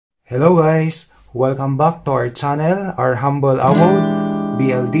Hello guys! Welcome back to our channel, our humble abode,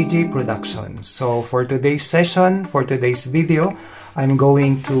 BLDJ Productions. So for today's session, for today's video, I'm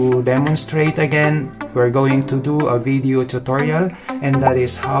going to demonstrate again. We're going to do a video tutorial, and that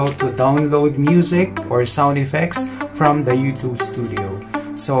is how to download music or sound effects from the YouTube Studio.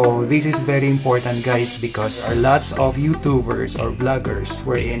 So this is very important guys, because there are lots of YouTubers or vloggers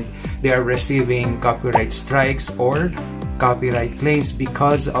wherein they are receiving copyright strikes or copyright claims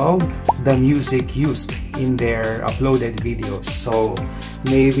because of the music used in their uploaded videos. So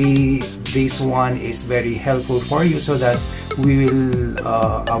maybe this one is very helpful for you so that we will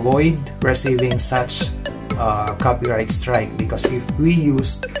avoid receiving such copyright strike, because if we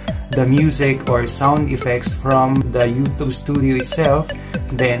use the music or sound effects from the YouTube Studio itself,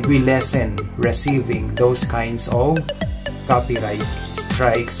 then we lessen receiving those kinds of copyright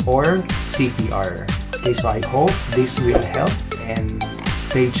strikes or CPR. Okay, so I hope this will help, and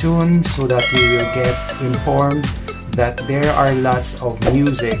stay tuned so that we will get informed that there are lots of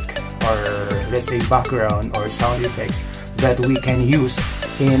music or let's say background or sound effects that we can use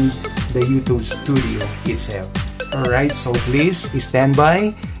in the YouTube Studio itself. Alright, so please stand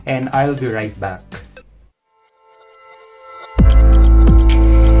by and I'll be right back.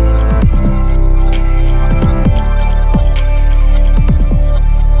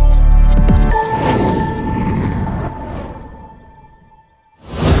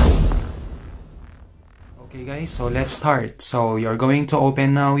 Okay guys, so let's start. So you're going to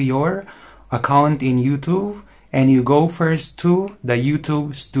open now your account in YouTube, and you go first to the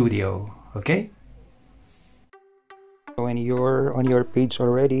YouTube Studio. Okay? When you're on your page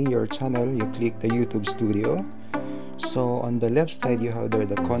already, your channel, you click the YouTube Studio. So on the left side, you have there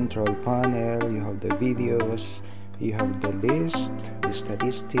the control panel, you have the videos, you have the list, the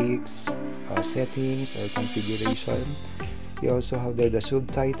statistics, settings or configuration. You also have there the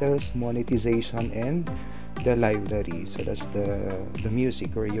subtitles, monetization, and the library. So that's the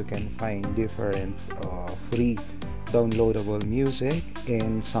music, where you can find different free downloadable music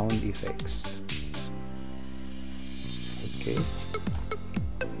and sound effects. Okay,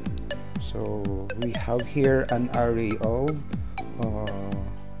 so we have here an array of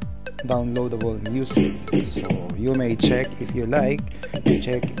downloadable music. So you may check, if you like, to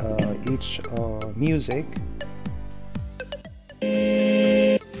check each music.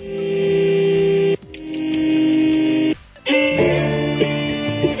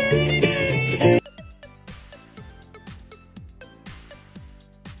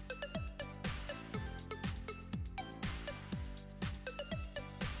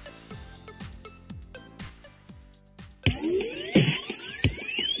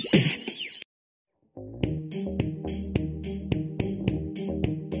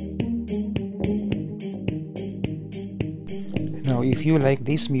 Now if you like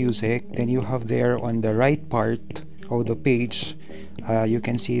this music, then you have there on the right part of the page, you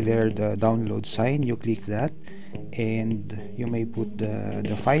can see there the download sign. You click that and you may put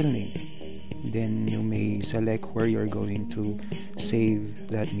the file name. Then you may select where you're going to save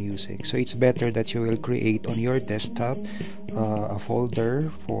that music. So it's better that you will create on your desktop a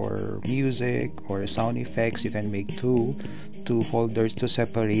folder for music or sound effects. You can make two folders to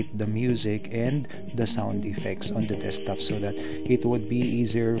separate the music and the sound effects on the desktop, so that it would be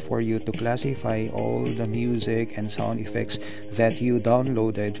easier for you to classify all the music and sound effects that you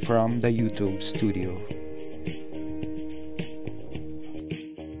downloaded from the YouTube Studio.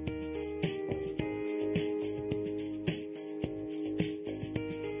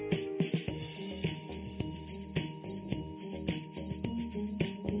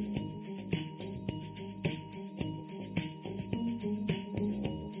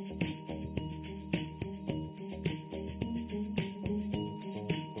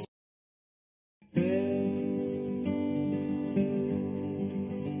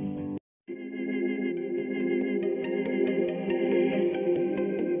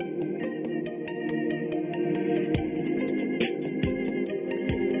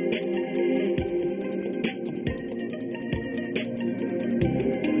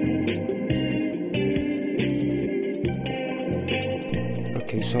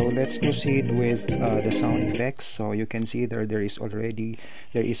 Okay, so let's proceed with the sound effects. So you can see there is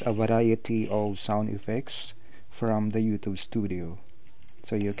a variety of sound effects from the YouTube Studio.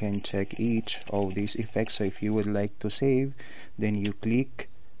 So you can check each of these effects. So if you would like to save, then you click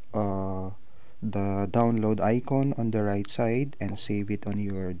the download icon on the right side and save it on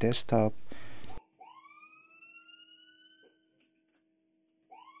your desktop.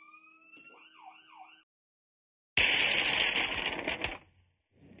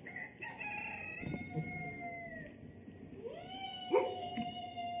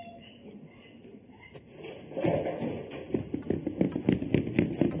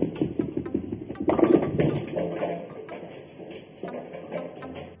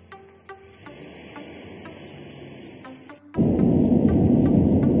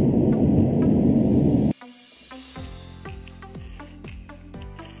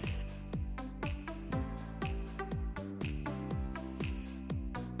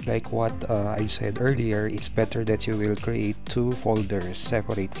 like what I said earlier, it's better that you will create two folders,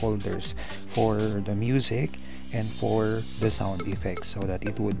 separate folders for the music and for the sound effects, so that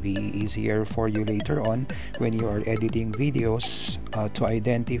it would be easier for you later on when you are editing videos to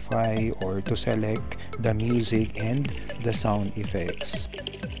identify or to select the music and the sound effects.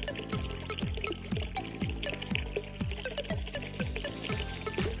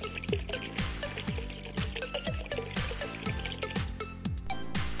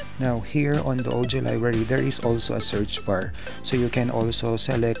 Now here on the audio library, there is also a search bar, so you can also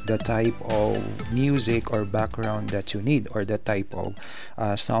select the type of music or background that you need, or the type of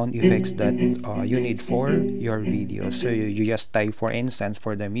sound effects that you need for your video. So you just type, for instance,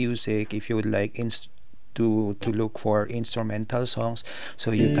 for the music, if you would like to look for instrumental songs,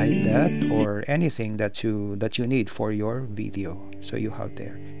 so you type that, or anything that you need for your video. So you have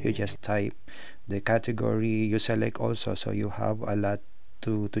there, you just type the category, you select also, so you have a lot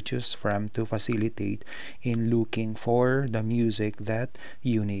to choose from to facilitate in looking for the music that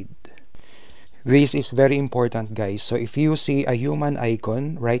you need. This is very important, guys. So if you see a human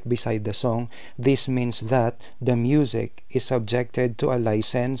icon right beside the song, this means that the music is subjected to a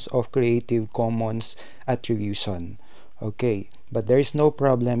license of Creative Commons attribution. Okay, but there is no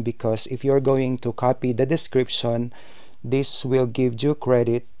problem, because if you're going to copy the description, this will give you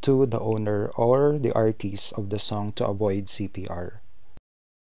credit to the owner or the artist of the song to avoid CPR.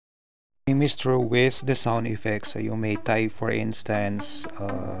 Same is true with the sound effects. So you may type, for instance,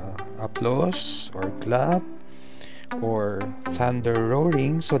 applause or clap or thunder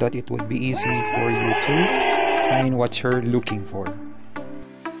roaring, so that it would be easy for you to find what you're looking for.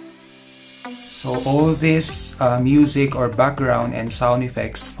 So all this music or background and sound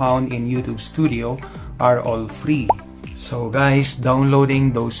effects found in YouTube Studio are all free. So guys,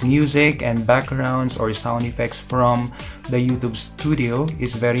 downloading those music and backgrounds or sound effects from the YouTube Studio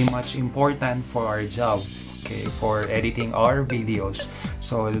is very much important for our job, okay, for editing our videos.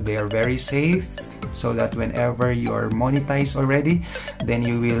 So they are very safe, so that whenever you are monetized already, then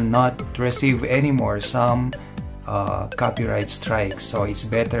you will not receive anymore some copyright strikes. So it's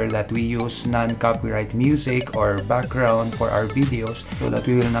better that we use non-copyright music or background for our videos, so that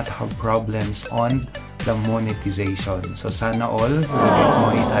we will not have problems on the monetization. So sana all will get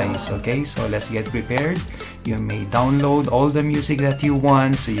monetized. Okay, so let's get prepared. You may download all the music that you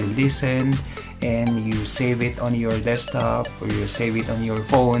want, so you listen and you save it on your desktop or you save it on your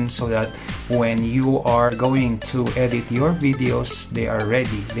phone, so that when you are going to edit your videos, they are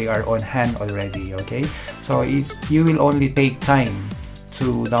ready, they are on hand already. Okay, so you will only take time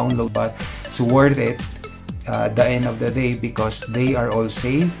to download, but it's worth it at the end of the day, because they are all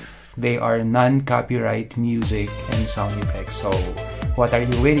safe. They are non-copyright music and sound effects. So what are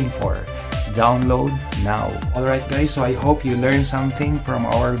you waiting for? Download now. Alright guys, so I hope you learned something from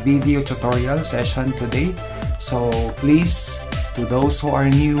our video tutorial session today. So please, to those who are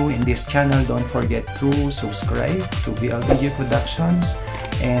new in this channel, don't forget to subscribe to BLDJ Productions,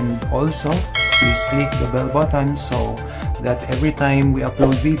 and also please click the bell button, so that every time we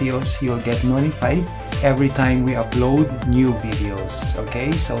upload videos, you'll get notified every time we upload new videos.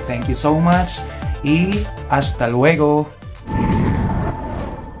 Okay, so thank you so much y hasta luego.